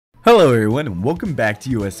Hello everyone and welcome back to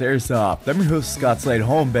USAirsoft. I'm your host Scott Slade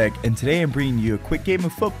Holmbeck, and today I'm bringing you a quick game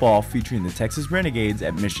of football featuring the Texas Renegades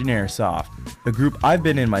at Mission Airsoft, a group I've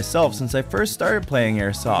been in myself since I first started playing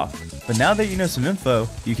Airsoft. But now that you know some info,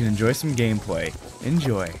 you can enjoy some gameplay.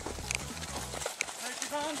 Enjoy.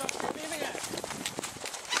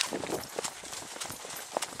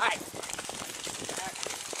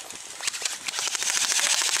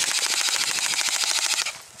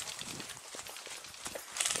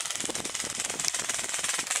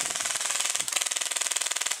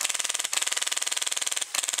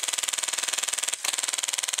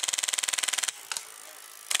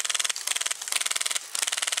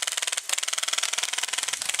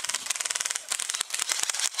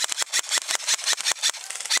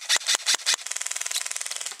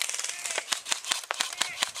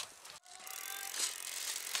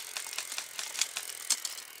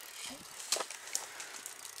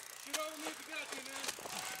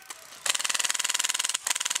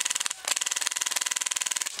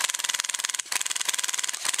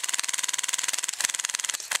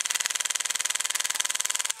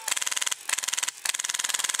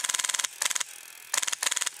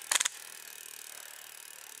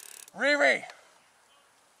 Riri,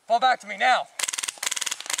 fall back to me now.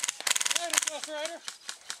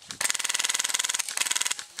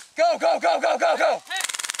 Go, go, go, go, go, go.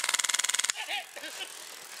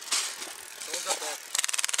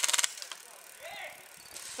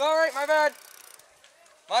 It's all right, my bad.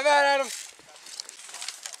 My bad, Adam.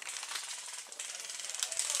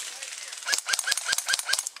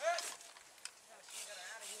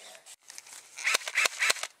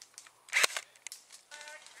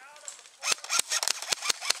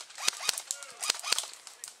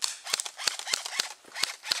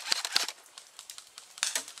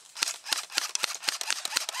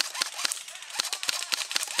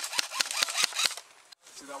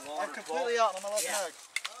 I'm completely out on my left leg.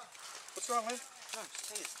 What's wrong, man? No,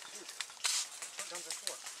 please.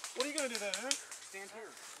 What are you going to do then, man? Stand here.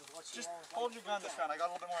 Just hold your gun this round. I got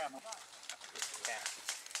a little bit more ammo. Okay.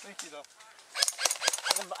 Thank you, though.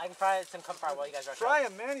 I can try some comfort while you guys rush. Try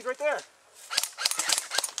him, man. He's right there.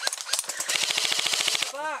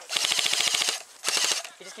 Back.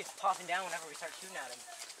 He just keeps popping down whenever we start shooting at him.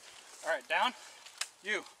 All right, down.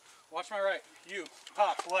 You. Watch my right. You.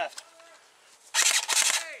 Pop. Left.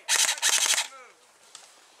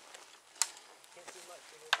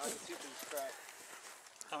 I can see through this crack.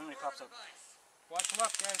 Tell me when he pops up. Watch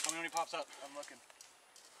left, guys. Tell me when he pops up. I'm looking.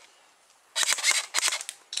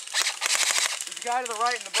 There's a guy to the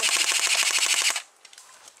right in the bushes.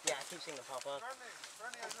 Yeah, I keep seeing him pop up.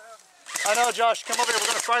 I know, Josh. Come over here. We're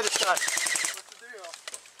going to fry this guy. What's the deal?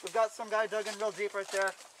 We've got some guy dug in real deep right there.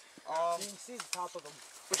 You can see the top of him.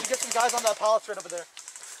 We should get some guys on that pallet right over there.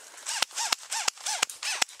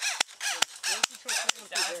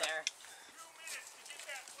 Down there.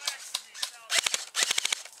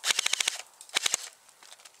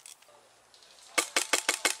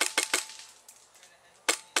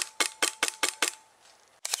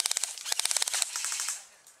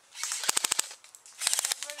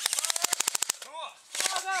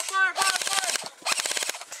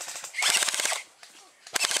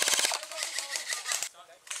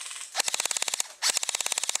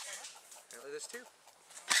 There's two.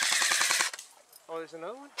 Oh, there's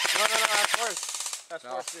another one? No, that's worse. That's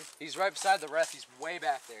No. worse. He's right beside the ref. He's way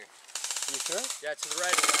back there. You sure? Yeah, to the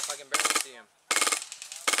right of the ref. I can barely see him.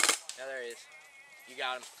 Yeah, there he is. You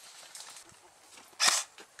got him.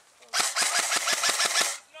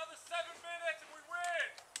 Another 7 minutes and we win!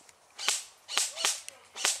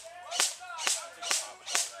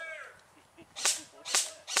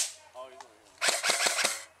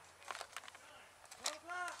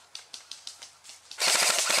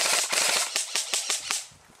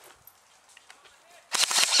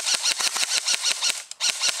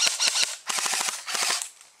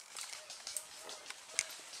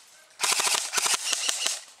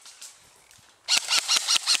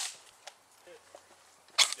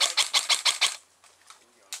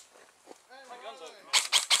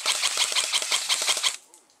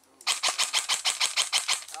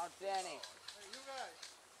 Danny. Hey, you guys.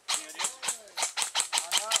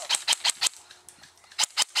 Oh no.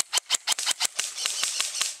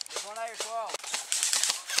 There's one out your 12.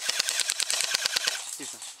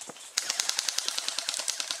 Excuse me.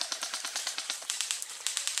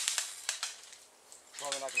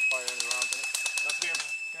 Probably not gonna fire any rounds in it. Let's get him.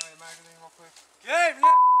 Can I magazine real quick? Game!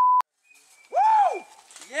 Woo!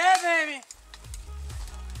 Yeah, baby!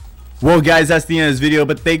 Well guys, that's the end of this video,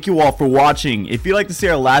 but thank you all for watching. If you'd like to see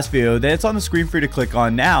our last video, then it's on the screen for you to click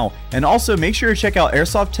on now. And also make sure to check out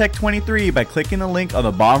Airsoft Tech 23 by clicking the link on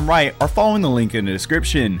the bottom right or following the link in the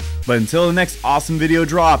description. But until the next awesome video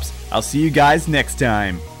drops, I'll see you guys next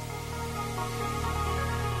time.